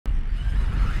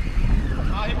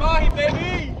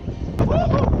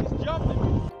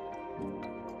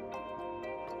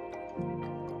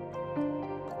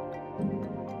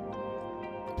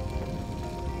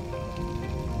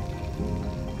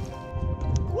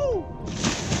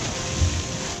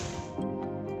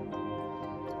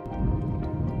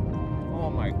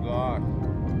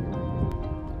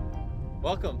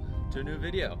Welcome to a new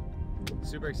video.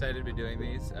 Super excited to be doing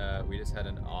these. We just had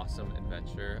an awesome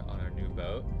adventure on our new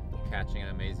boat, catching an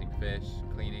amazing fish,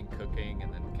 cleaning, cooking,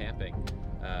 and then camping.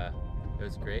 It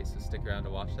was great, so stick around to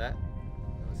watch that.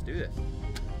 Let's do this.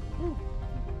 Woo.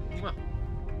 Mwah.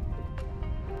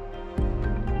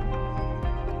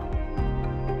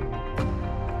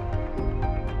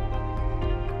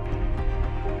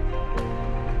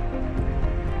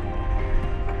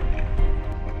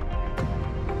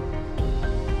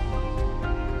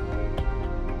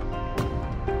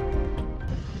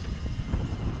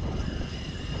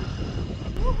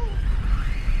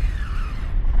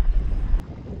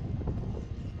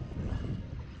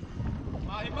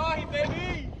 Mahi Mahi,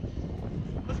 baby!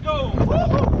 Let's go!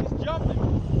 Woo-hoo! He's jumping!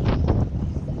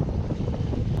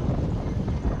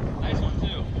 Nice one,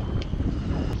 too.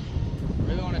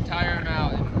 Really want to tire him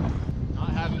out and not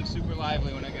have him super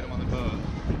lively when I get him on the boat.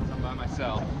 So I'm by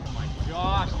myself. Oh my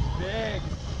gosh, he's big!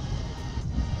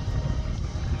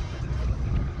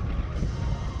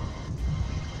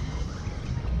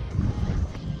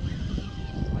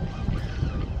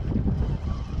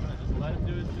 Just let him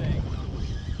do his thing.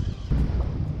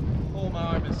 Oh, my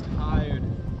arm is tired.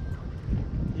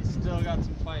 He's still got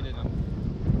some fight in him.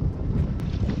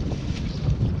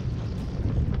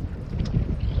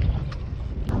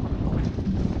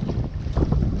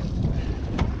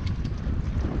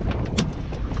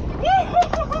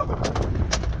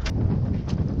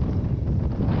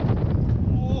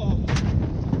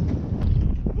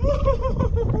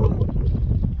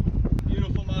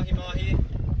 Beautiful Mahi Mahi.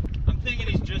 I'm thinking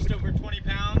he's just over 20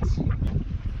 pounds.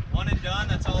 One and done,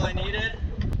 that's all I needed.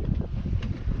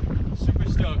 Super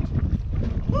stoked.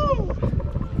 Woo!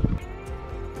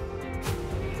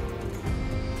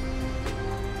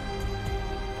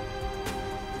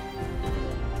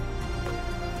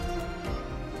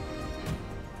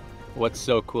 What's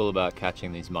so cool about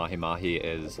catching these Mahi Mahi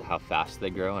is how fast they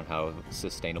grow and how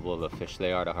sustainable of a fish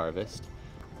they are to harvest.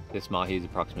 This Mahi is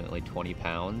approximately 20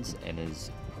 pounds and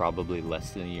is probably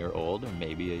less than a year old, or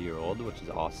maybe a year old, which is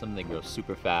awesome. They grow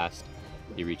super fast,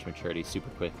 they reach maturity super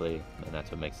quickly, and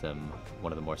that's what makes them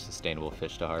one of the more sustainable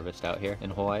fish to harvest out here in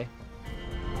Hawaii.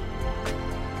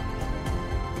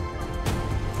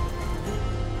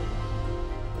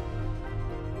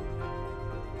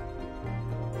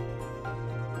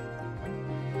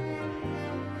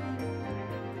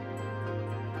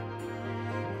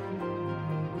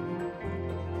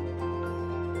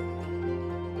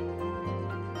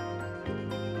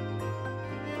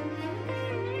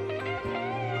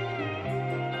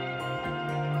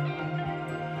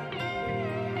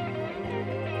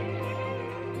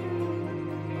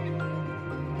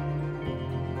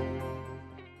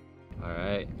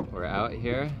 We're out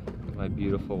here with my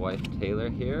beautiful wife Taylor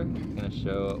here. I'm gonna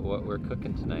show what we're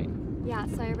cooking tonight. Yeah,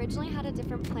 so I originally had a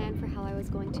different plan for how I was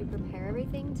going to prepare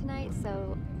everything tonight,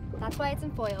 so that's why it's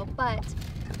in foil. But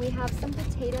we have some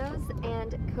potatoes,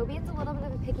 and Kobe is a little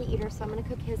bit of a picky eater, so I'm gonna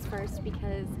cook his first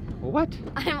because What?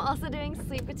 I'm also doing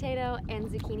sweet potato and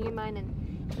zucchini in mine,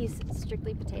 and he's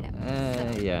strictly potato.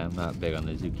 Yeah, I'm not big on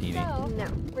the zucchini. So, no,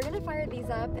 we're gonna fire these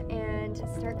up and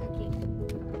start cooking.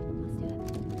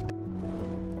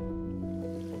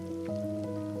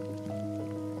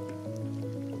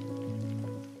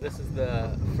 This is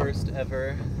the first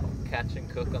ever catch and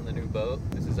cook on the new boat.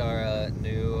 This is our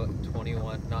new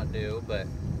 21, not new, but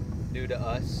new to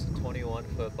us,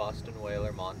 21-foot Boston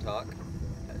Whaler Montauk.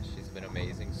 She's been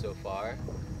amazing so far,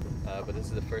 but this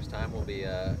is the first time we'll be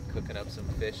cooking up some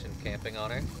fish and camping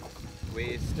on her.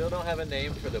 We still don't have a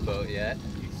name for the boat yet.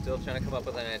 Still trying to come up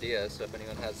with an idea, so if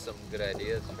anyone has some good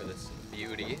ideas for this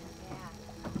beauty,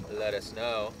 let us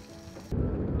know.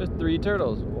 There's 3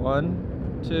 turtles.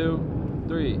 1, 2,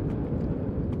 3.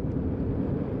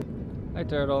 Hi,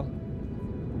 turtle.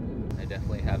 I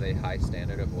definitely have a high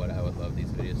standard of what I would love these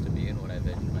videos to be and what I've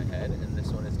in my head, and this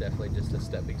one is definitely just a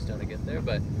stepping stone to get there,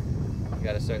 but you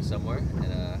gotta start somewhere,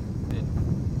 and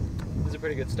this is a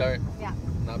pretty good start. Yeah.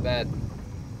 Not bad.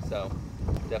 So,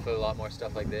 definitely a lot more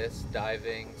stuff like this.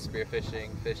 Diving,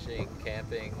 spearfishing, fishing,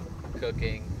 camping,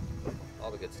 cooking,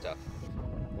 all the good stuff.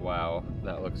 Wow,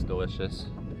 that looks delicious.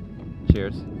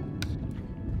 Cheers.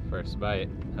 First bite.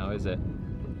 How is it?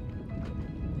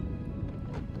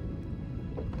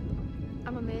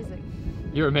 I'm amazing.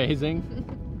 You're amazing.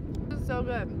 This is so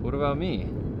good. What about me?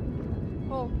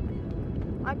 Well,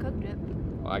 I cooked it.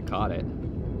 Well, I caught it.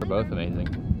 We're both amazing.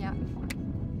 Yeah.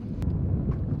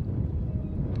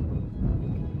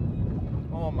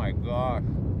 Oh my gosh.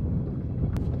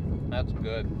 That's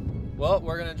good. Well,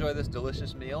 we're gonna enjoy this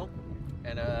delicious meal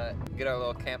and get our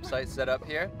little campsite set up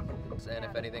here. And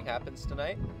if anything happens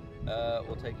tonight,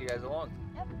 we'll take you guys along.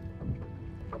 Yep.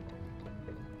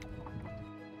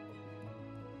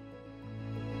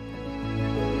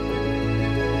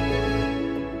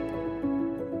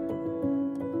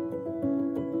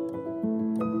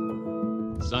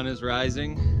 sun is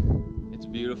rising. It's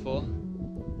beautiful.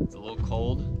 It's a little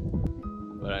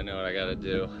cold, but I know what I gotta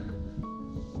do.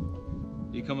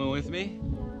 You coming with me?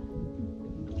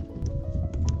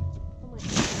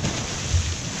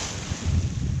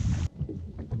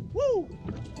 Woo!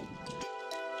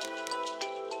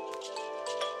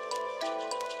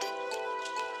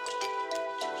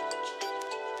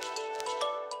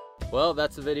 Well,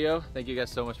 that's the video. Thank you guys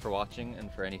so much for watching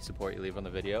and for any support you leave on the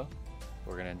video.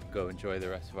 We're gonna go enjoy the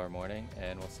rest of our morning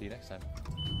and we'll see you next time.